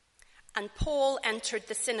And Paul entered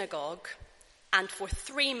the synagogue and for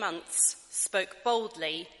 3 months spoke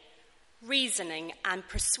boldly, reasoning and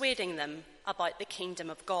persuading them about the kingdom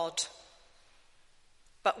of God.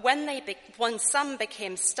 But when some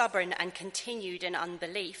became stubborn and continued in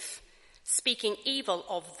unbelief, speaking evil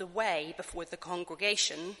of the way before the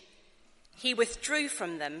congregation, he withdrew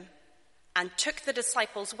from them and took the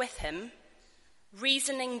disciples with him,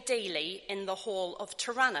 reasoning daily in the hall of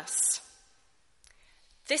Tyrannus.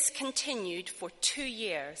 This continued for 2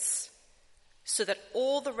 years, so that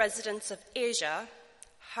all the residents of Asia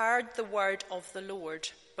heard the word of the Lord,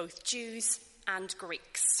 both Jews and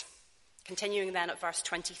Greeks. Continuing then at verse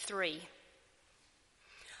 23.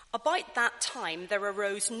 About that time there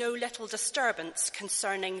arose no little disturbance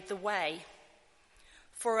concerning the way.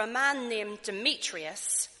 For a man named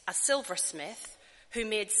Demetrius, a silversmith, who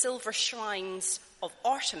made silver shrines of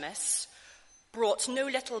Artemis, brought no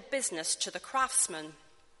little business to the craftsmen.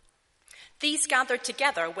 These gathered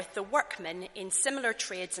together with the workmen in similar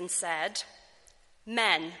trades and said,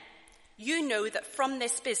 "Men, you know that from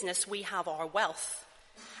this business we have our wealth.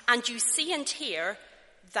 And you see and hear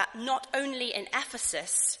that not only in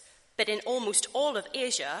Ephesus, but in almost all of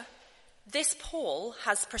Asia, this Paul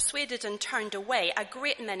has persuaded and turned away a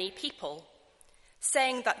great many people,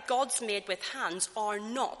 saying that gods made with hands are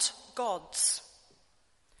not gods.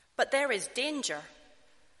 But there is danger,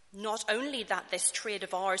 not only that this trade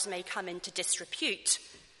of ours may come into disrepute,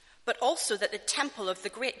 but also that the temple of the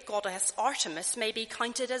great goddess Artemis may be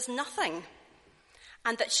counted as nothing,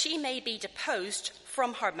 and that she may be deposed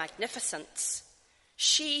from her magnificence,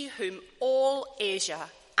 she whom all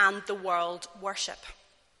Asia and the world worship."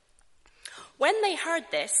 When they heard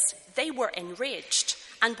this, they were enraged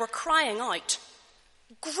and were crying out,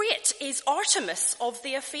 "Great is Artemis of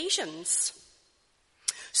the Ephesians!"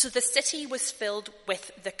 So the city was filled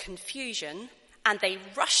with the confusion, and they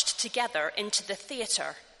rushed together into the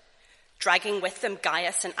theatre, dragging with them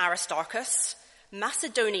Gaius and Aristarchus,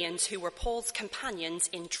 Macedonians who were Paul's companions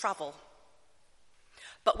in travel.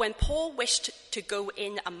 But when Paul wished to go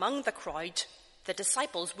in among the crowd, the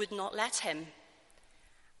disciples would not let him.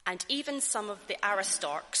 And even some of the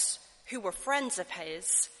Aristarchs, who were friends of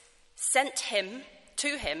his, sent him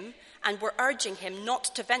to him and were urging him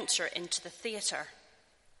not to venture into the theatre.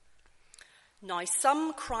 Now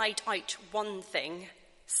some cried out one thing,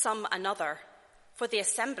 some another, for the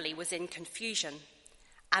assembly was in confusion,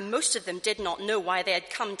 and most of them did not know why they had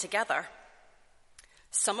come together.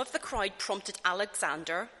 Some of the crowd prompted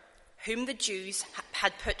Alexander, whom the Jews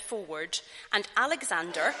had put forward, and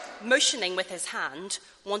Alexander, motioning with his hand,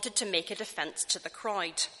 wanted to make a defense to the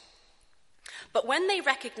crowd. But when they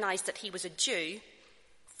recognized that he was a Jew,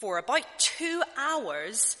 for about 2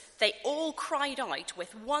 hours they all cried out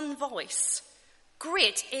with one voice,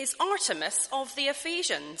 "Great is Artemis of the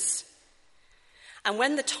Ephesians!" And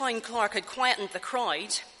when the town clerk had quietened the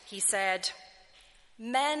crowd, he said,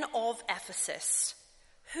 "Men of Ephesus,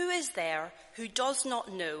 who is there who does not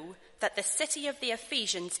know that the city of the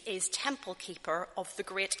Ephesians is temple keeper of the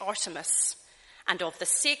great Artemis and of the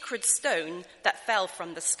sacred stone that fell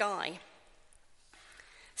from the sky?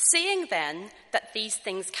 Seeing then that these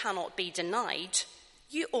things cannot be denied,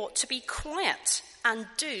 you ought to be quiet and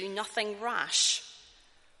do nothing rash.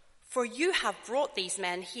 For you have brought these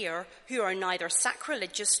men here who are neither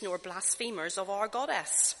sacrilegious nor blasphemers of our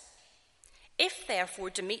goddess. If therefore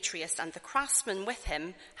Demetrius and the craftsmen with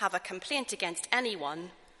him have a complaint against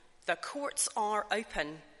anyone, the courts are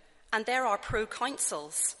open, and there are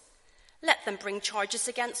proconsuls. Let them bring charges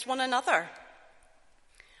against one another.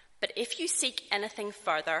 But if you seek anything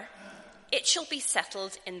further, it shall be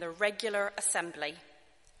settled in the regular assembly.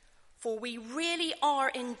 For we really are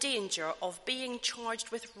in danger of being charged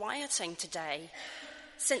with rioting today,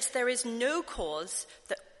 since there is no cause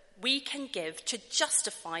that we can give to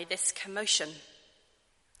justify this commotion."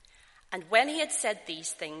 And when he had said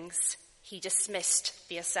these things, he dismissed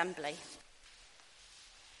the assembly.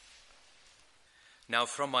 Now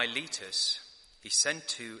from Miletus he sent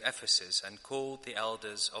to Ephesus and called the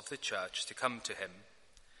elders of the church to come to him.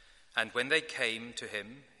 And when they came to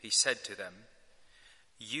him, he said to them,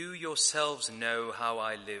 "You yourselves know how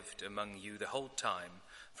I lived among you the whole time,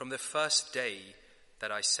 from the first day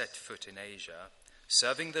that I set foot in Asia,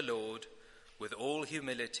 serving the Lord with all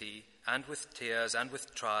humility and with tears and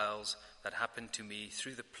with trials that happened to me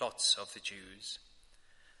through the plots of the Jews.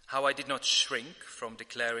 How I did not shrink from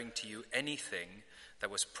declaring to you anything that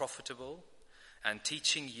was profitable and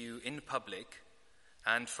teaching you in public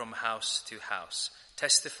and from house to house,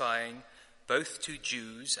 testifying both to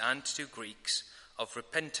Jews and to Greeks of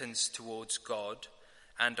repentance towards God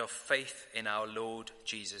and of faith in our Lord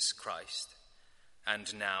Jesus Christ.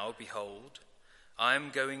 And now, behold, I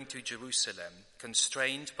am going to Jerusalem,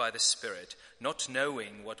 constrained by the Spirit, not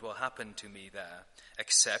knowing what will happen to me there,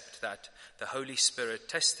 except that the Holy Spirit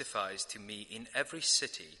testifies to me in every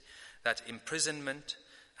city that imprisonment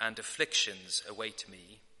and afflictions await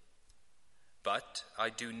me. But I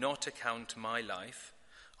do not account my life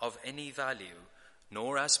of any value,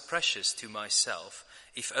 nor as precious to myself,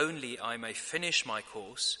 if only I may finish my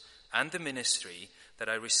course and the ministry that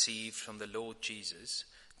I received from the Lord Jesus,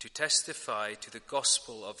 to testify to the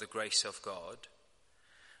gospel of the grace of God.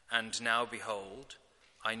 And now, behold,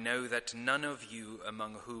 I know that none of you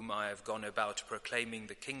among whom I have gone about proclaiming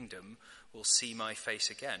the kingdom will see my face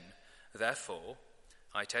again. Therefore,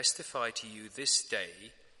 I testify to you this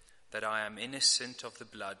day that I am innocent of the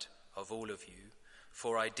blood of all of you,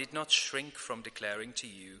 for I did not shrink from declaring to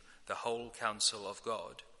you the whole counsel of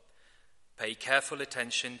God. Pay careful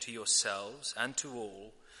attention to yourselves and to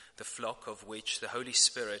all the flock of which the Holy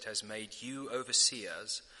Spirit has made you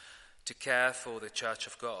overseers, to care for the church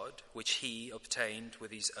of God, which he obtained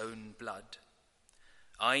with his own blood.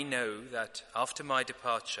 I know that after my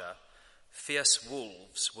departure, fierce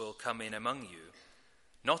wolves will come in among you,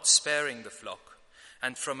 not sparing the flock,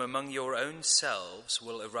 and from among your own selves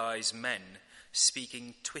will arise men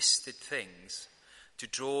speaking twisted things to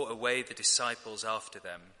draw away the disciples after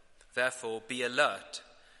them. Therefore, be alert,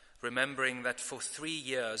 remembering that for 3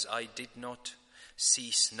 years I did not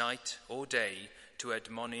cease night or day to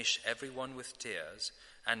admonish everyone with tears,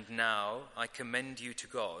 and now I commend you to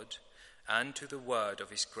God and to the word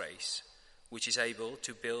of his grace, which is able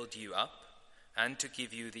to build you up and to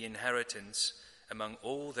give you the inheritance among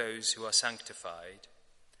all those who are sanctified.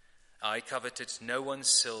 I coveted no one's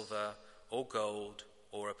silver or gold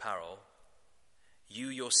or apparel. You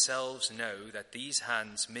yourselves know that these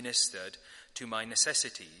hands ministered to my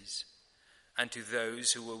necessities and to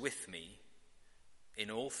those who were with me. In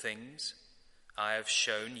all things, I have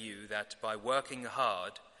shown you that by working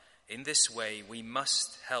hard in this way we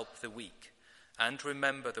must help the weak and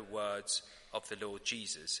remember the words of the Lord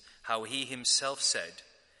Jesus, how he himself said,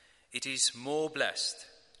 "It is more blessed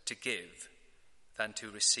to give than to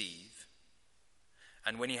receive."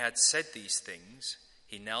 And when he had said these things,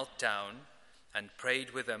 he knelt down and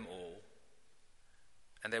prayed with them all.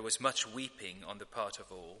 And there was much weeping on the part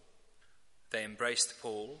of all. They embraced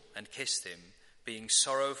Paul and kissed him, being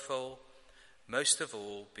sorrowful, most of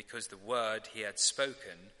all because the word he had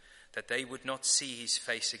spoken, that they would not see his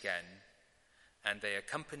face again, and they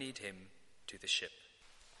accompanied him to the ship.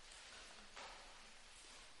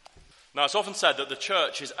 Now, it's often said that the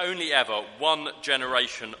church is only ever one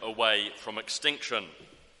generation away from extinction.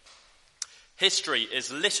 History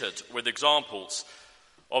is littered with examples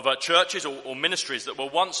of churches or ministries that were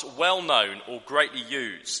once well known or greatly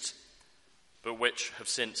used, but which have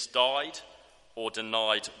since died or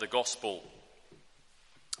denied the gospel.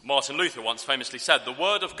 Martin Luther once famously said, "The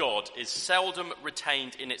word of God is seldom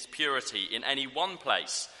retained in its purity in any one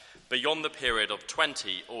place beyond the period of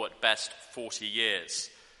 20 or at best 40 years.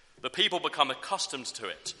 The people become accustomed to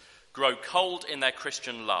it, grow cold in their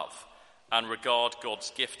Christian love, and regard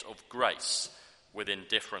God's gift of grace with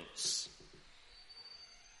indifference."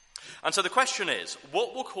 And so the question is,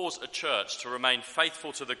 what will cause a church to remain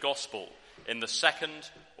faithful to the gospel in the second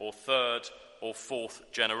or third or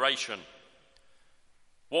fourth generation?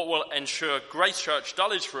 What will ensure Grace Church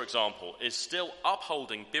Dulwich, for example, is still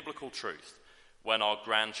upholding biblical truth when our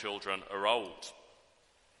grandchildren are old?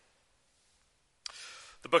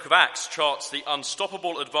 The book of Acts charts the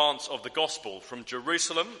unstoppable advance of the gospel from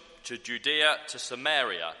Jerusalem to Judea to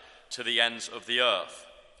Samaria to the ends of the earth,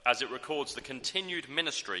 as it records the continued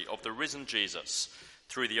ministry of the risen Jesus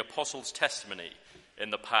through the apostles' testimony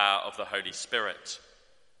in the power of the Holy Spirit.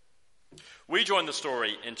 We join the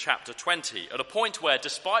story in chapter 20 at a point where,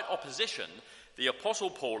 despite opposition, the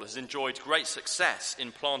Apostle Paul has enjoyed great success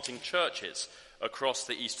in planting churches across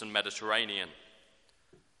the eastern Mediterranean.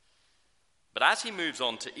 But as he moves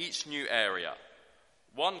on to each new area,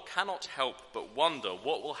 one cannot help but wonder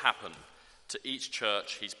what will happen to each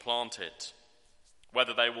church he's planted,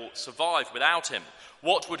 whether they will survive without him,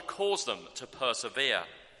 what would cause them to persevere.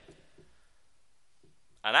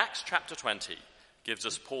 And Acts chapter 20 gives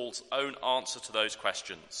us Paul's own answer to those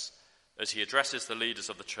questions as he addresses the leaders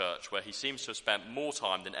of the church, where he seems to have spent more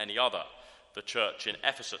time than any other, the church in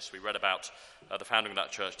Ephesus. We read about the founding of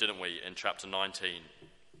that church, didn't we, in chapter 19.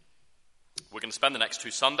 We're going to spend the next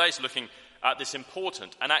 2 Sundays looking at this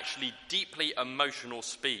important and actually deeply emotional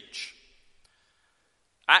speech.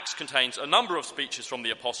 Acts contains a number of speeches from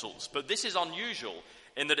the apostles, but this is unusual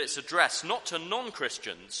in that it's addressed not to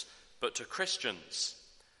non-Christians, but to Christians,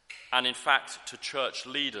 and in fact to church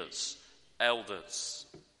leaders elders.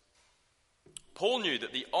 Paul knew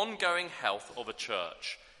that the ongoing health of a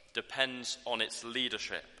church depends on its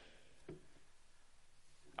leadership.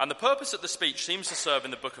 And the purpose that the speech seems to serve in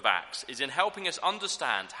the book of Acts is in helping us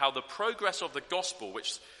understand how the progress of the gospel,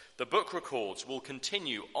 which the book records, will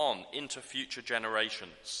continue on into future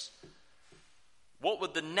generations. What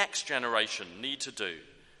would the next generation need to do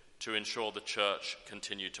to ensure the church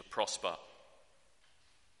continued to prosper?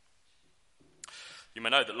 You may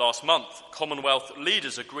know that last month, Commonwealth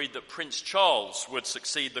leaders agreed that Prince Charles would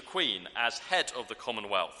succeed the Queen as head of the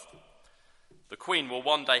Commonwealth. The Queen will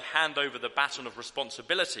one day hand over the baton of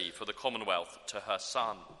responsibility for the Commonwealth to her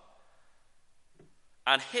son.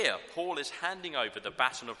 And here, Paul is handing over the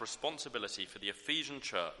baton of responsibility for the Ephesian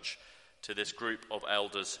church to this group of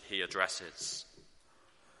elders he addresses.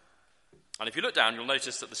 And if you look down, you'll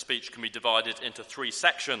notice that the speech can be divided into 3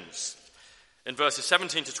 sections. In verses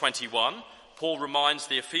 17 to 21, Paul reminds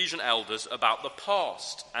the Ephesian elders about the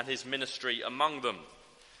past and his ministry among them.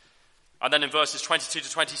 And then in verses 22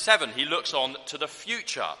 to 27, he looks on to the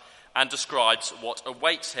future and describes what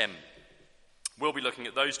awaits him. We'll be looking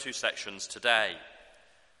at those 2 sections today.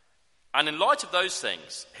 And in light of those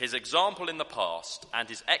things, his example in the past and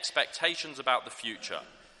his expectations about the future,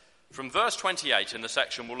 from verse 28 in the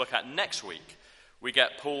section we'll look at next week, we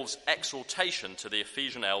get Paul's exhortation to the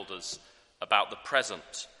Ephesian elders about the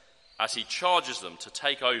present, as he charges them to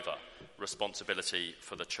take over responsibility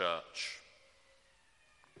for the church.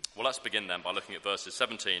 Well, let's begin then by looking at verses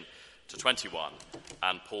 17 to 21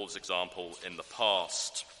 and Paul's example in the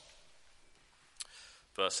past.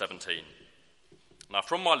 Verse 17. Now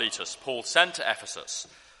from Miletus, Paul sent to Ephesus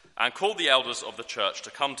and called the elders of the church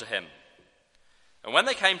to come to him. And when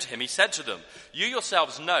they came to him, he said to them, "You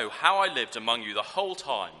yourselves know how I lived among you the whole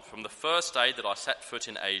time, from the first day that I set foot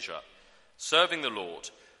in Asia, serving the Lord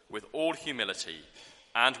with all humility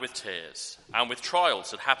and with tears and with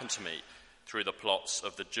trials that happened to me through the plots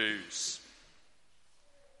of the Jews."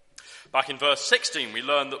 Back in verse 16, we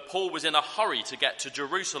learn that Paul was in a hurry to get to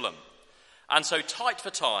Jerusalem. And so, tight for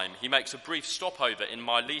time, he makes a brief stopover in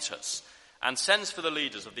Miletus and sends for the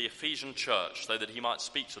leaders of the Ephesian church so that he might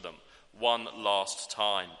speak to them one last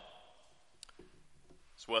time.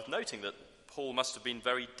 It's worth noting that Paul must have been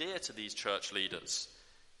very dear to these church leaders.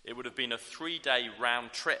 It would have been a 3-day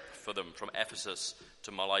round trip for them from Ephesus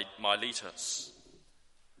to Miletus.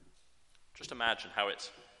 Just imagine how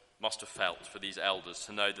it must have felt for these elders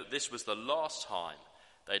to know that this was the last time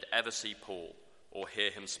they'd ever see Paul or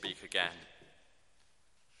hear him speak again.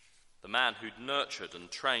 The man who'd nurtured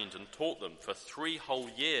and trained and taught them for 3 whole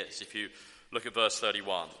years, if you look at verse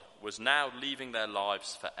 31, was now leaving their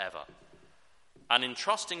lives forever and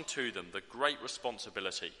entrusting to them the great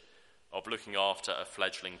responsibility of looking after a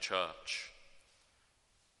fledgling church.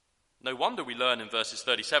 No wonder we learn in verses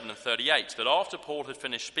 37 and 38 that after Paul had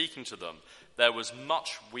finished speaking to them, there was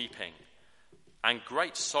much weeping and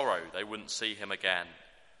great sorrow they wouldn't see him again.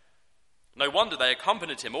 No wonder they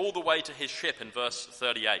accompanied him all the way to his ship in verse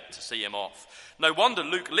 38 to see him off. No wonder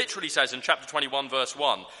Luke literally says in chapter 21 verse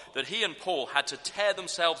 1 that he and Paul had to tear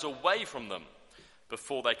themselves away from them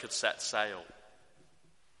before they could set sail.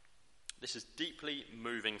 This is deeply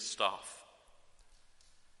moving stuff.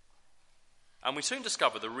 And we soon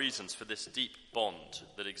discover the reasons for this deep bond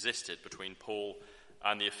that existed between Paul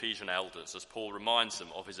and the Ephesian elders, as Paul reminds them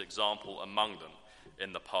of his example among them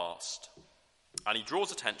in the past. And he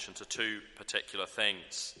draws attention to 2 particular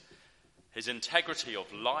things: his integrity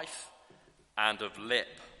of life and of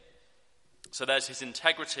lip. So there's his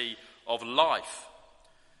integrity of life.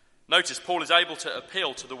 Notice Paul is able to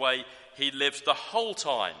appeal to the way he lived the whole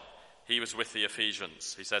time he was with the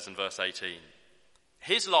Ephesians, he says in verse 18.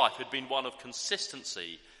 His life had been one of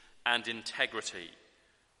consistency and integrity.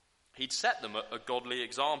 He'd set them a godly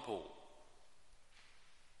example.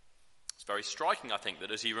 It's very striking, I think,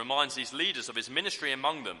 that as he reminds these leaders of his ministry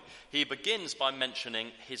among them, he begins by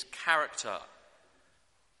mentioning his character.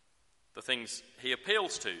 The things he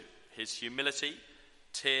appeals to, his humility,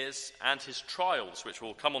 tears, and his trials, which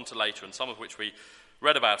we'll come on to later, and some of which we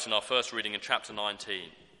read about in our first reading in chapter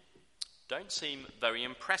 19, don't seem very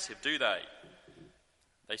impressive, do they?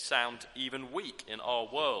 They sound even weak in our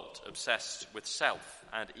world, obsessed with self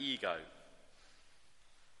and ego.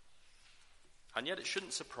 And yet it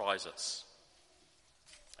shouldn't surprise us.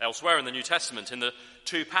 Elsewhere in the New Testament, in the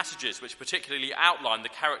 2 passages which particularly outline the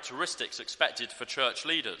characteristics expected for church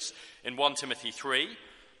leaders, in 1 Timothy 3,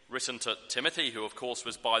 written to Timothy, who of course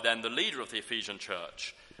was by then the leader of the Ephesian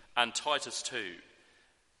church, and Titus 2,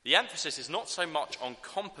 the emphasis is not so much on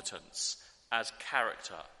competence as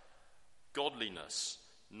character, godliness,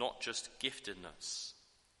 not just giftedness.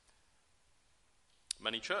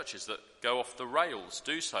 Many churches that go off the rails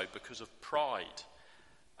do so because of pride.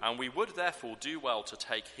 And we would therefore do well to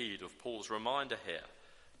take heed of Paul's reminder here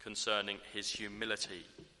concerning his humility.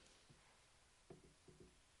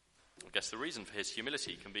 I guess the reason for his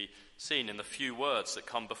humility can be seen in the few words that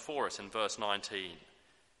come before it in verse 19.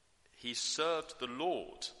 He served the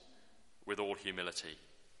Lord with all humility.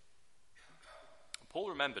 Paul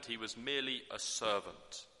remembered he was merely a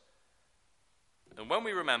servant. And when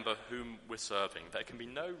we remember whom we're serving, there can be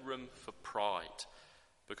no room for pride,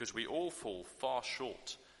 because we all fall far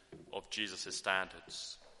short of Jesus'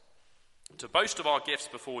 standards. To boast of our gifts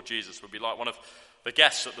before Jesus would be like one of the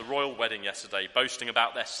guests at the royal wedding yesterday boasting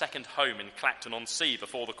about their second home in Clacton-on-Sea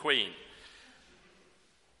before the Queen.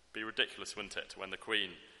 Be ridiculous, wouldn't it, when the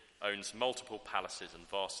Queen owns multiple palaces and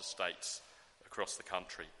vast estates across the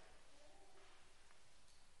country.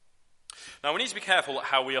 Now, we need to be careful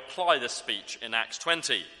how we apply this speech in Acts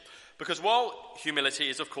 20, because while humility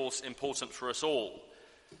is, of course, important for us all,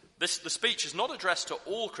 the speech is not addressed to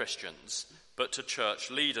all Christians, but to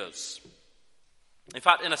church leaders. In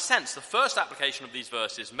fact, in a sense, the first application of these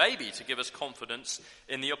verses may be to give us confidence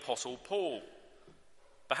in the Apostle Paul.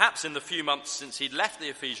 Perhaps in the few months since he'd left the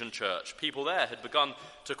Ephesian church, people there had begun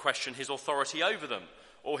to question his authority over them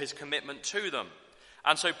or his commitment to them.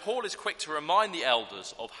 And so Paul is quick to remind the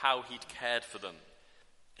elders of how he'd cared for them.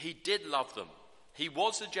 He did love them. He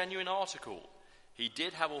was a genuine article. He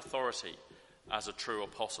did have authority as a true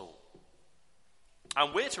apostle.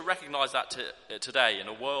 And we're to recognise that today in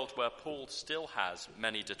a world where Paul still has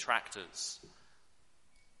many detractors.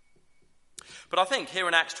 But I think here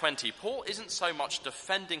in Acts 20, Paul isn't so much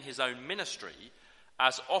defending his own ministry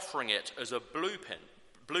as offering it as a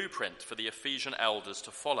blueprint for the Ephesian elders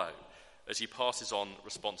to follow as he passes on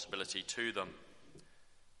responsibility to them.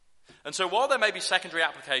 And so while there may be secondary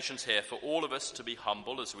applications here for all of us to be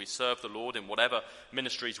humble as we serve the Lord in whatever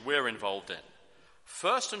ministries we're involved in,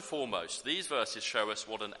 first and foremost, these verses show us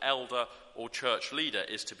what an elder or church leader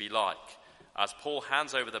is to be like, as Paul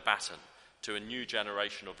hands over the baton to a new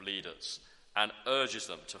generation of leaders and urges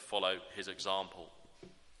them to follow his example.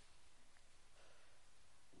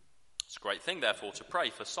 It's a great thing, therefore, to pray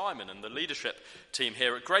for Simon and the leadership team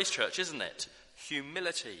here at Grace Church, isn't it?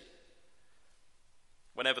 Humility.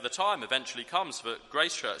 Whenever the time eventually comes for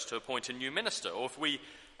Grace Church to appoint a new minister, or if we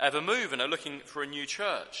ever move and are looking for a new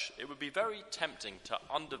church, it would be very tempting to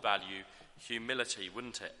undervalue humility,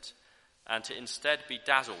 wouldn't it? And to instead be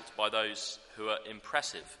dazzled by those who are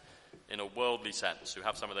impressive in a worldly sense, who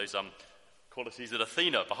have some of those qualities that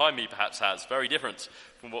Athena behind me perhaps has, very different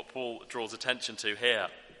from what Paul draws attention to here.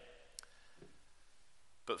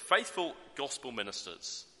 But faithful gospel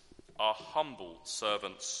ministers are humble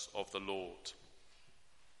servants of the Lord.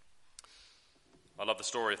 I love the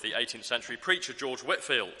story of the 18th century preacher George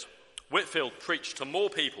Whitefield. Whitefield preached to more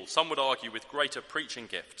people, some would argue with greater preaching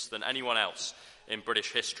gifts than anyone else in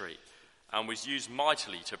British history, and was used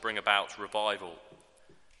mightily to bring about revival.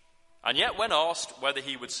 And yet when asked whether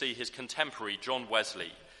he would see his contemporary John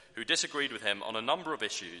Wesley, who disagreed with him on a number of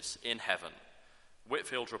issues, in heaven,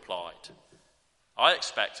 Whitefield replied, "I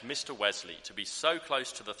expect Mr. Wesley to be so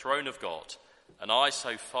close to the throne of God, and I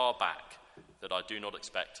so far back, that I do not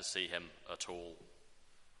expect to see him at all."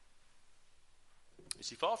 You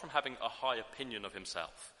see, far from having a high opinion of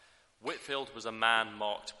himself, Whitefield was a man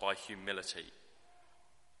marked by humility.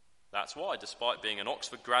 That's why, despite being an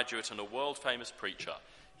Oxford graduate and a world-famous preacher,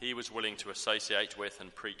 he was willing to associate with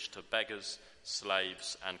and preach to beggars,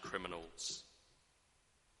 slaves, and criminals.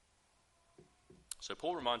 So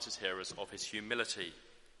Paul reminds his hearers of his humility.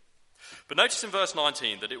 But notice in verse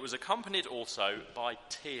 19 that it was accompanied also by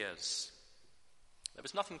tears. There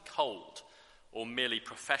was nothing cold or merely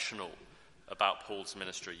professional about Paul's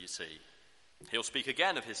ministry, you see. He'll speak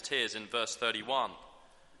again of his tears in verse 31.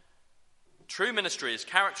 True ministry is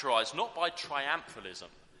characterized not by triumphalism,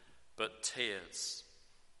 but tears.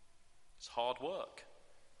 It's hard work.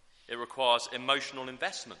 It requires emotional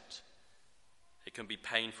investment. It can be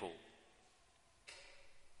painful.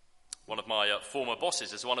 One of my former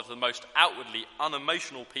bosses is one of the most outwardly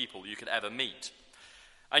unemotional people you could ever meet.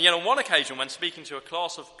 And yet on one occasion, when speaking to a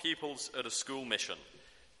class of pupils at a school mission,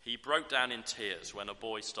 he broke down in tears when a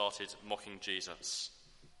boy started mocking Jesus.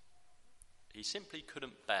 He simply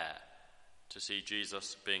couldn't bear to see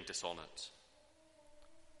Jesus being dishonoured.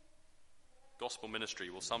 Gospel ministry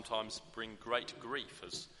will sometimes bring great grief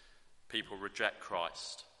as people reject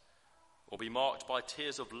Christ, or be marked by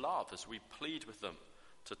tears of love as we plead with them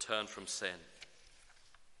to turn from sin.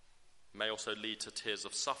 It may also lead to tears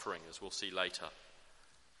of suffering, as we'll see later.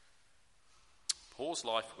 Paul's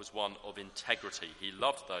life was one of integrity. He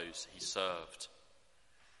loved those he served.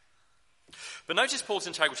 But notice Paul's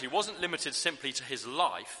integrity wasn't limited simply to his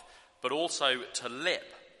life, but also to lip,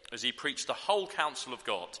 as he preached the whole counsel of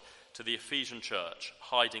God to the Ephesian church,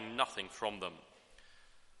 hiding nothing from them.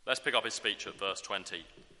 Let's pick up his speech at verse 20.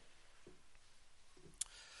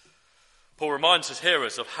 Paul reminds his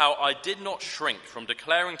hearers of how I did not shrink from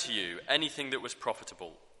declaring to you anything that was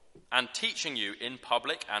profitable, and teaching you in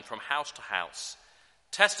public and from house to house,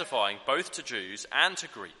 testifying both to Jews and to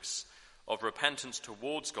Greeks of repentance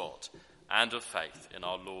towards God and of faith in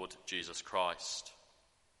our Lord Jesus Christ.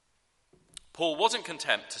 Paul wasn't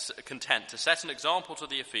content to set an example to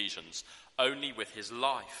the Ephesians only with his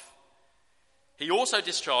life. He also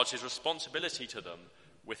discharged his responsibility to them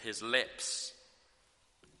with his lips.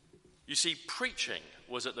 You see, preaching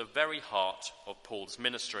was at the very heart of Paul's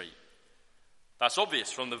ministry. That's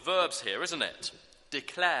obvious from the verbs here, isn't it?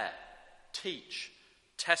 Declare, teach,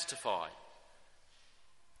 testify.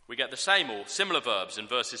 We get the same or similar verbs in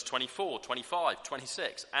verses 24, 25,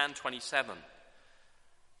 26 and 27.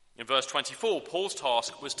 In verse 24, Paul's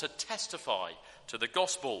task was to testify to the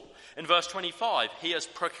gospel. In verse 25, he has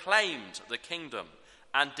proclaimed the kingdom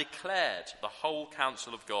and declared the whole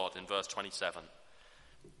counsel of God in verse 27.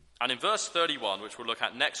 And in verse 31, which we'll look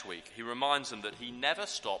at next week, he reminds them that he never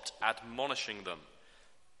stopped admonishing them.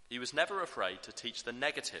 He was never afraid to teach the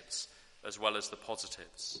negatives as well as the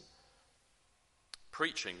positives.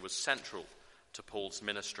 Preaching was central to Paul's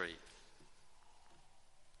ministry.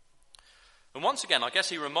 And once again, I guess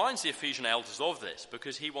he reminds the Ephesian elders of this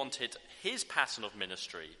because he wanted his pattern of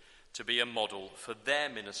ministry to be a model for their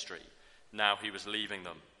ministry now he was leaving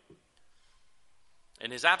them.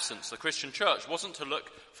 In his absence, the Christian church wasn't to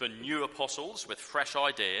look for new apostles with fresh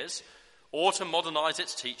ideas, or to modernize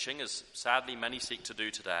its teaching, as sadly many seek to do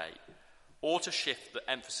today, or to shift the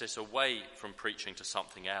emphasis away from preaching to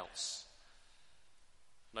something else.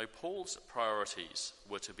 No, Paul's priorities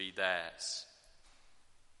were to be theirs.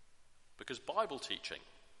 Because Bible teaching,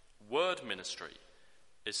 word ministry,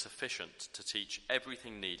 is sufficient to teach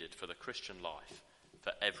everything needed for the Christian life,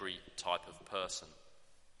 for every type of person.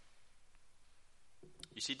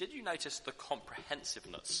 You see, did you notice the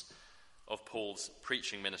comprehensiveness of Paul's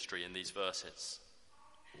preaching ministry in these verses?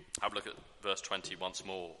 Have a look at verse 20 once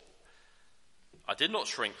more. I did not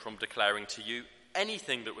shrink from declaring to you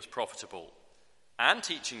anything that was profitable, and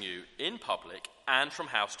teaching you in public and from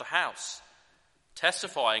house to house,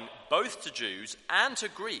 testifying both to Jews and to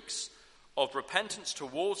Greeks of repentance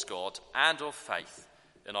towards God and of faith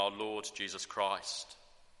in our Lord Jesus Christ.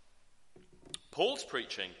 Paul's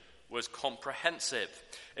preaching was comprehensive.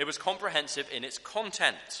 It was comprehensive in its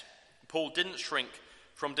content. Paul didn't shrink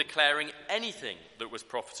from declaring anything that was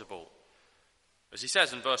profitable. As he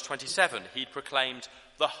says in verse 27, he'd proclaimed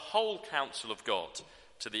the whole counsel of God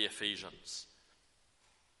to the Ephesians.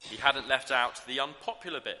 He hadn't left out the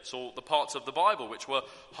unpopular bits or the parts of the Bible which were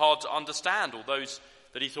hard to understand or those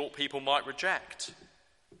that he thought people might reject.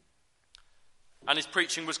 And his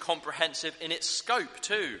preaching was comprehensive in its scope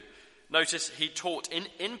too. Notice he taught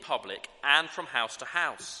in public and from house to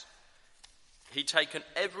house. He'd taken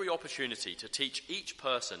every opportunity to teach each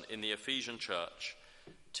person in the Ephesian church,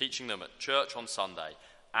 teaching them at church on Sunday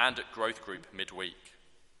and at growth group midweek.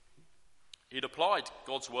 He'd applied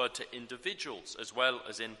God's word to individuals as well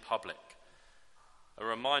as in public. A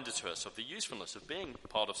reminder to us of the usefulness of being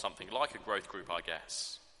part of something like a growth group, I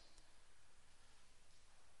guess.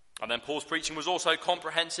 And then Paul's preaching was also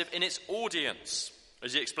comprehensive in its audience.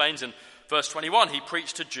 As he explains in verse 21, he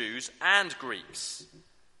preached to Jews and Greeks.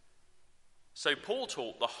 So Paul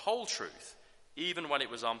taught the whole truth, even when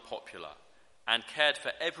it was unpopular, and cared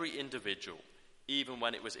for every individual, even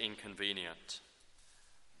when it was inconvenient.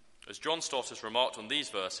 As John Stott has remarked on these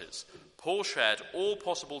verses, Paul shared all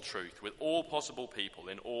possible truth with all possible people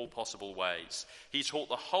in all possible ways. He taught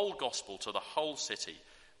the whole gospel to the whole city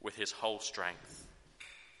with his whole strength.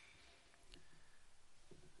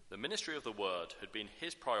 The ministry of the word had been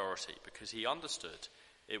his priority because he understood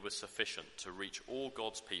it was sufficient to reach all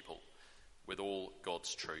God's people with all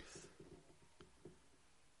God's truth.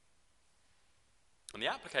 And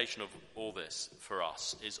the application of all this for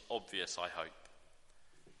us is obvious, I hope.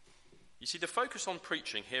 You see, the focus on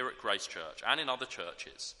preaching here at Grace Church and in other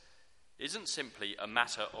churches isn't simply a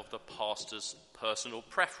matter of the pastor's personal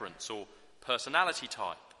preference or personality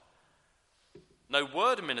type. No,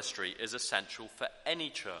 word ministry is essential for any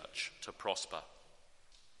church to prosper.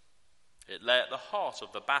 It lay at the heart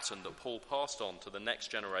of the baton that Paul passed on to the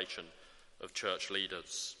next generation of church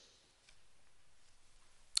leaders.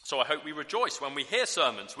 So I hope we rejoice when we hear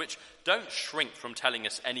sermons which don't shrink from telling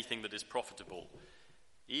us anything that is profitable,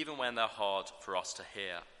 even when they're hard for us to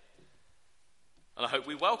hear. And I hope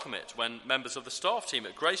we welcome it when members of the staff team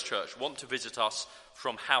at Grace Church want to visit us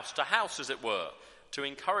from house to house, as it were, to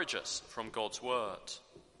encourage us from God's word.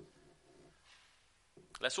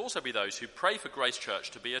 Let's also be those who pray for Grace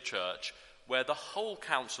Church to be a church where the whole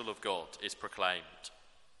counsel of God is proclaimed.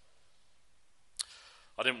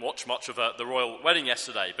 I didn't watch much of the royal wedding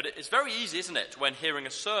yesterday, but it's very easy, isn't it, when hearing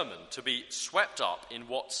a sermon, to be swept up in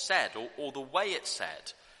what's said or the way it's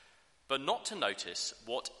said, but not to notice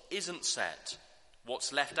what isn't said,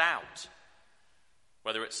 what's left out,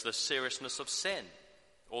 whether it's the seriousness of sin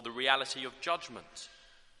or the reality of judgment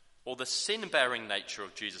or the sin-bearing nature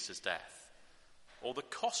of Jesus' death or the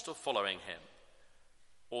cost of following him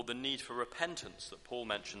or the need for repentance that Paul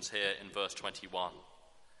mentions here in verse 21.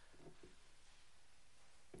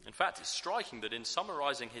 In fact, it's striking that in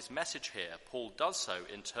summarizing his message here, Paul does so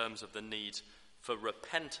in terms of the need for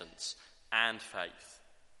repentance and faith.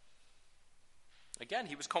 Again,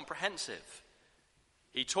 he was comprehensive.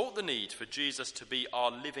 He taught the need for Jesus to be our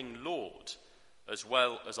living Lord as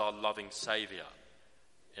well as our loving Saviour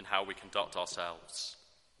in how we conduct ourselves.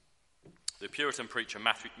 The Puritan preacher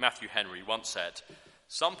Matthew Henry once said,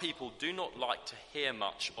 "Some people do not like to hear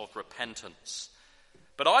much of repentance,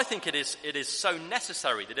 but I think it is so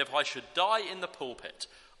necessary that if I should die in the pulpit,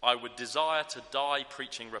 I would desire to die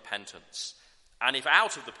preaching repentance, and if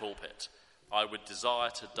out of the pulpit, I would desire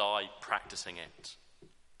to die practicing it."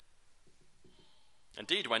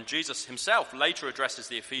 Indeed, when Jesus himself later addresses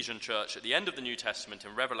the Ephesian church at the end of the New Testament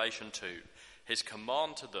in Revelation 2, his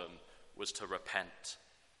command to them was to repent.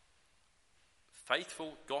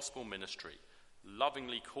 Faithful gospel ministry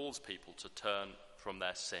lovingly calls people to turn from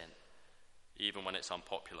their sin, even when it's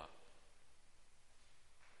unpopular.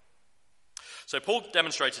 So Paul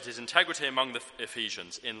demonstrated his integrity among the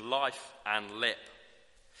Ephesians in life and lip.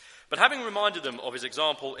 But having reminded them of his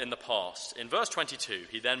example in the past, in verse 22,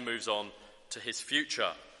 he then moves on to his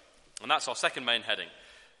future. And that's our second main heading,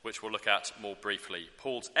 which we'll look at more briefly.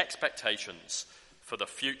 Paul's expectations for the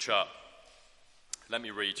future. Let me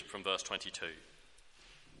read from verse 22.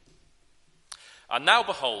 "And now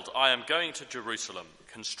behold, I am going to Jerusalem,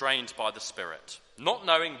 constrained by the Spirit, not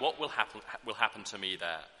knowing what will happen to me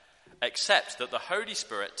there, except that the Holy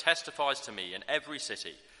Spirit testifies to me in every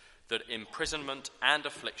city that imprisonment and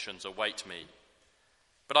afflictions await me.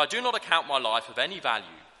 But I do not account my life of any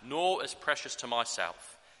value, nor as precious to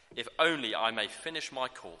myself, if only I may finish my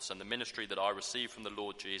course and the ministry that I received from the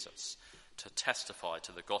Lord Jesus, to testify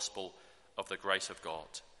to the gospel of the grace of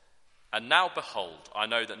God. And now behold, I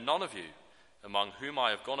know that none of you, among whom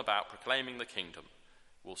I have gone about proclaiming the kingdom,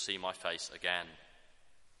 will see my face again."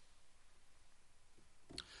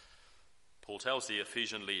 Paul tells the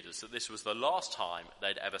Ephesian leaders that this was the last time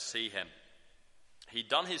they'd ever see him. He'd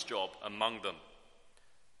done his job among them.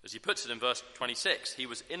 As he puts it in verse 26, he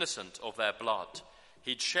was innocent of their blood.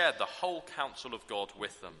 He'd shared the whole counsel of God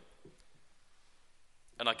with them.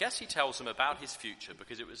 And I guess he tells them about his future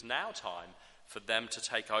because it was now time for them to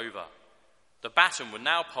take over. The baton would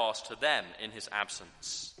now pass to them in his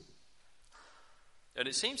absence. And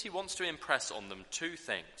it seems he wants to impress on them two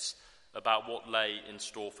things about what lay in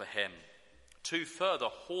store for him. Two further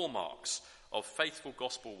hallmarks of faithful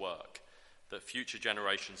gospel work that future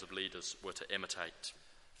generations of leaders were to imitate.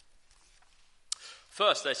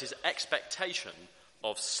 First, there's his expectation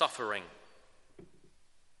of suffering.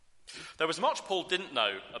 There was much Paul didn't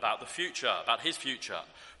know about the future, about his future,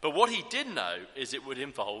 but what he did know is it would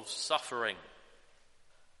involve suffering.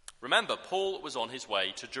 Remember, Paul was on his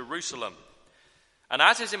way to Jerusalem, and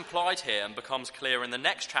as is implied here and becomes clear in the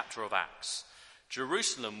next chapter of Acts,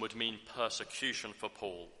 Jerusalem would mean persecution for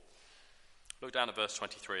Paul. Look down at verse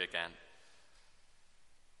 23 again.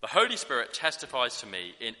 "The Holy Spirit testifies to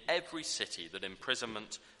me in every city that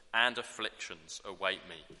imprisonment and afflictions await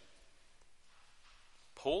me."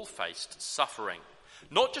 Paul faced suffering,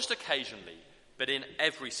 not just occasionally, but in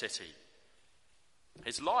every city.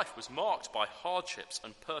 His life was marked by hardships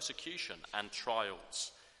and persecution and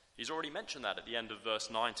trials. He's already mentioned that at the end of verse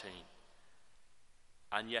 19.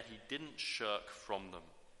 And yet he didn't shirk from them.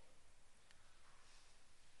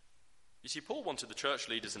 You see, Paul wanted the church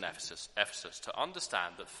leaders in Ephesus to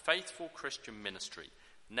understand that faithful Christian ministry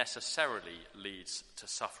necessarily leads to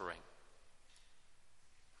suffering.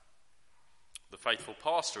 The faithful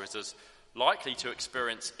pastor is as likely to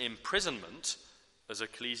experience imprisonment as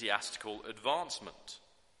ecclesiastical advancement,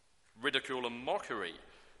 ridicule and mockery,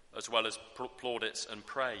 as well as plaudits and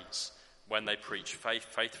praise when they preach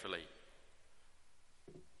faithfully.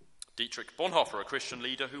 Dietrich Bonhoeffer, a Christian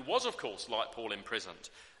leader who was, of course, like Paul, imprisoned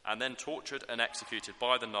and then tortured and executed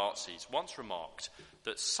by the Nazis, once remarked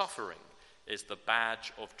that suffering is the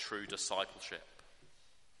badge of true discipleship.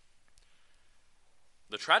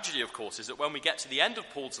 The tragedy, of course, is that when we get to the end of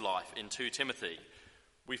Paul's life in 2 Timothy,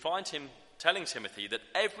 we find him telling Timothy that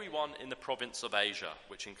everyone in the province of Asia,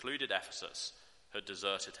 which included Ephesus, had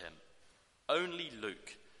deserted him. Only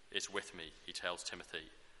Luke is with me, he tells Timothy,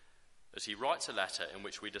 as he writes a letter in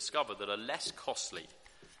which we discover that a less costly,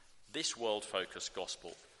 this world-focused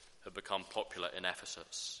gospel had become popular in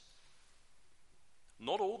Ephesus.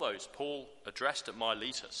 Not all those Paul addressed at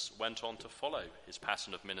Miletus went on to follow his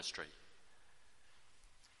pattern of ministry.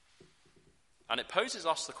 And it poses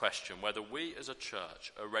us the question whether we as a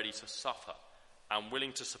church are ready to suffer and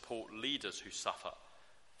willing to support leaders who suffer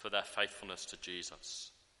for their faithfulness to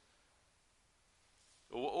Jesus.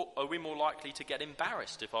 Or are we more likely to get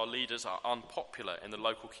embarrassed if our leaders are unpopular in the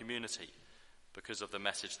local community because of the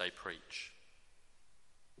message they preach?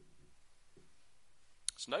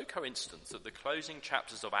 It's no coincidence that the closing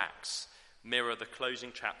chapters of Acts mirror the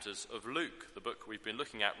closing chapters of Luke, the book we've been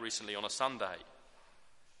looking at recently on a Sunday.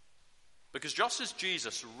 Because just as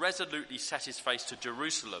Jesus resolutely set his face to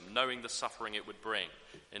Jerusalem, knowing the suffering it would bring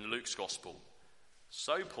in Luke's gospel,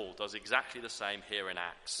 so Paul does exactly the same here in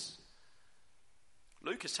Acts.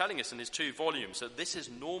 Luke is telling us in his 2 volumes that this is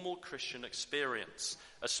normal Christian experience,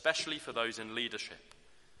 especially for those in leadership.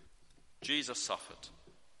 Jesus suffered.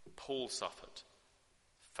 Paul suffered.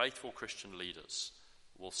 Faithful Christian leaders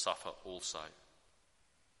will suffer also.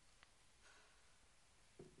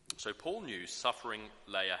 So Paul knew suffering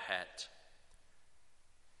lay ahead.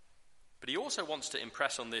 But he also wants to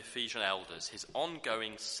impress on the Ephesian elders his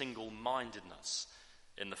ongoing single-mindedness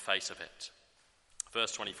in the face of it.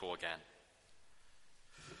 Verse 24 again.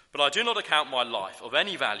 But I do not account my life of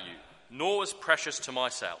any value, nor as precious to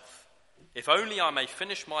myself, if only I may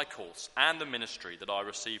finish my course and the ministry that I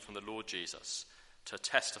received from the Lord Jesus to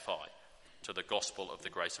testify to the gospel of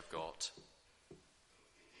the grace of God.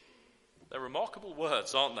 They're remarkable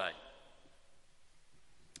words, aren't they?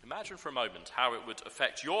 Imagine for a moment how it would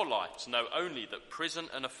affect your life to know only that prison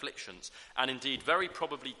and afflictions, and indeed very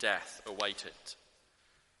probably death, await it.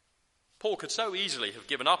 Paul could so easily have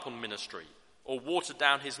given up on ministry, or watered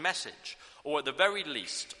down his message, or at the very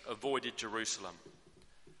least avoided Jerusalem.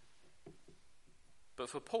 But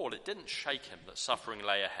for Paul, it didn't shake him that suffering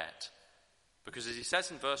lay ahead, because as he says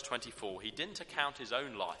in verse 24, he didn't account his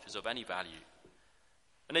own life as of any value.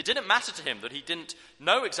 And it didn't matter to him that he didn't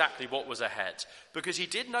know exactly what was ahead, because he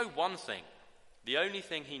did know one thing, the only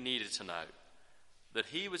thing he needed to know, that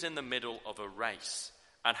he was in the middle of a race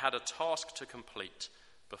and had a task to complete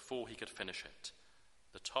before he could finish it,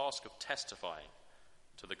 the task of testifying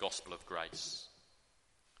to the gospel of grace.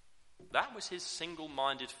 That was his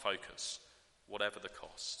single-minded focus, whatever the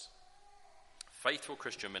cost. Faithful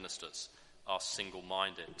Christian ministers are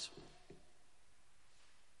single-minded.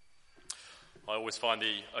 I always find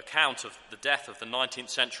the account of the death of the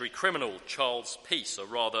 19th century criminal Charles Peace a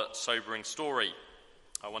rather sobering story.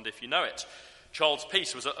 I wonder if you know it. Charles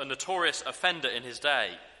Peace was a notorious offender in his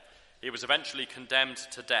day. He was eventually condemned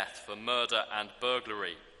to death for murder and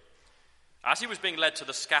burglary. As he was being led to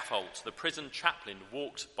the scaffold, the prison chaplain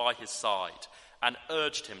walked by his side and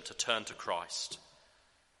urged him to turn to Christ.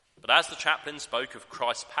 But as the chaplain spoke of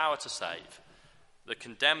Christ's power to save, the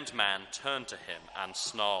condemned man turned to him and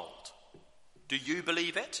snarled, "Do you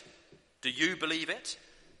believe it? Do you believe it?"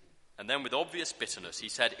 And then with obvious bitterness he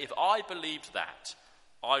said, "If I believed that,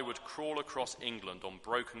 I would crawl across England on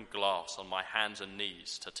broken glass on my hands and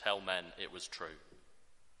knees to tell men it was true."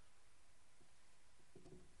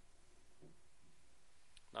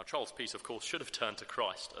 Now, Charles Peace, of course, should have turned to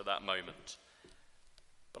Christ at that moment.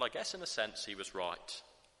 But I guess in a sense he was right.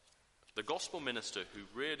 The gospel minister who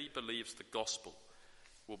really believes the gospel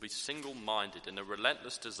will be single-minded in a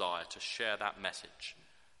relentless desire to share that message,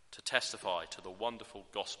 to testify to the wonderful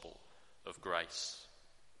gospel of grace.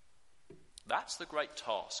 That's the great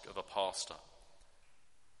task of a pastor.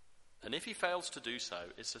 And if he fails to do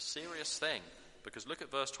so, it's a serious thing, because look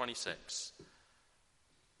at verse 26.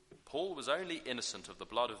 Paul was only innocent of the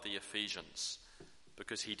blood of the Ephesians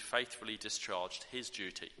because he'd faithfully discharged his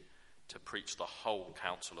duty to preach the whole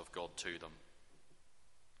counsel of God to them.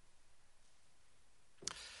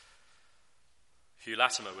 Hugh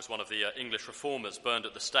Latimer was one of the English reformers burned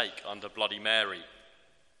at the stake under Bloody Mary.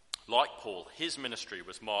 Like Paul, his ministry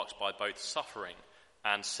was marked by both suffering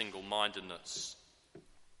and single-mindedness.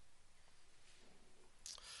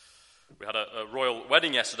 We had a royal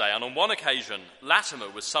wedding yesterday, and on one occasion, Latimer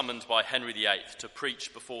was summoned by Henry VIII to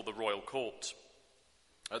preach before the royal court.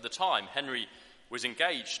 At the time, Henry was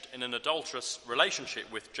engaged in an adulterous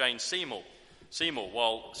relationship with Jane Seymour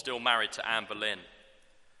while still married to Anne Boleyn.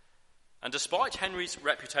 And despite Henry's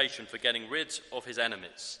reputation for getting rid of his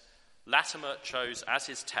enemies, Latimer chose as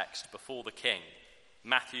his text before the king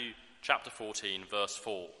Matthew chapter 14, verse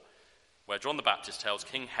 4, where John the Baptist tells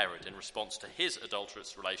King Herod in response to his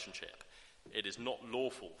adulterous relationship, "It is not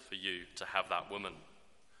lawful for you to have that woman."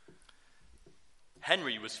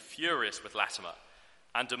 Henry was furious with Latimer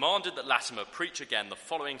and demanded that Latimer preach again the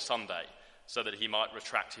following Sunday so that he might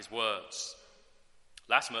retract his words.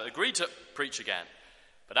 Latimer agreed to preach again,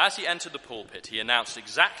 but as he entered the pulpit, he announced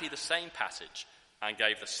exactly the same passage and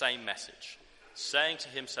gave the same message, saying to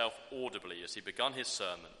himself audibly as he began his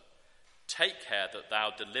sermon, "Take care that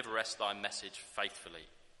thou deliverest thy message faithfully."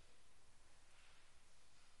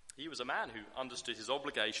 He was a man who understood his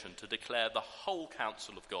obligation to declare the whole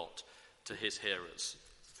counsel of God to his hearers,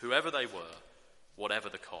 whoever they were, whatever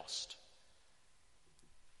the cost.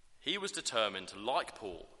 He was determined, like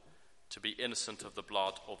Paul, to be innocent of the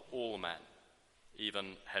blood of all men,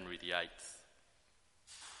 even Henry VIII.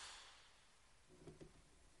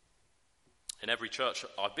 In every church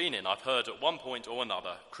I've been in, I've heard at one point or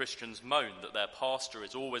another Christians moan that their pastor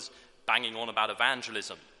is always banging on about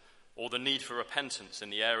evangelism or the need for repentance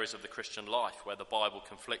in the areas of the Christian life where the Bible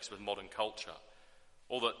conflicts with modern culture,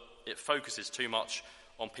 or that it focuses too much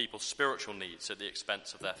on people's spiritual needs at the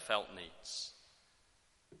expense of their felt needs.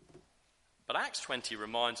 But Acts 20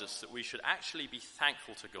 reminds us that we should actually be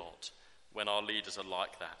thankful to God when our leaders are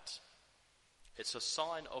like that. It's a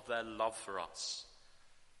sign of their love for us.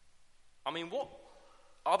 I mean, what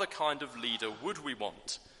other kind of leader would we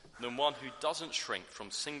want than one who doesn't shrink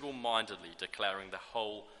from single-mindedly declaring the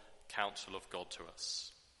whole counsel of God to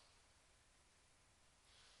us?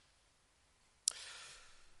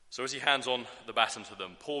 So as he hands on the baton to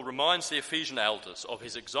them, Paul reminds the Ephesian elders of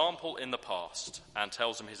his example in the past and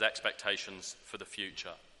tells them his expectations for the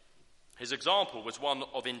future. His example was one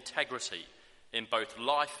of integrity in both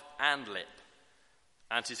life and lip,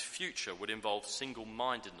 and his future would involve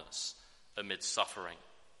single-mindedness amid suffering.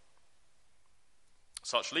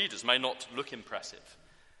 Such leaders may not look impressive,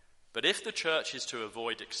 but if the church is to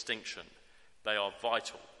avoid extinction, they are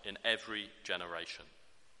vital in every generation.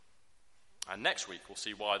 And next week we'll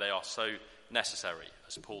see why they are so necessary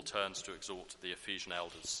as Paul turns to exhort the Ephesian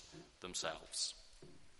elders themselves.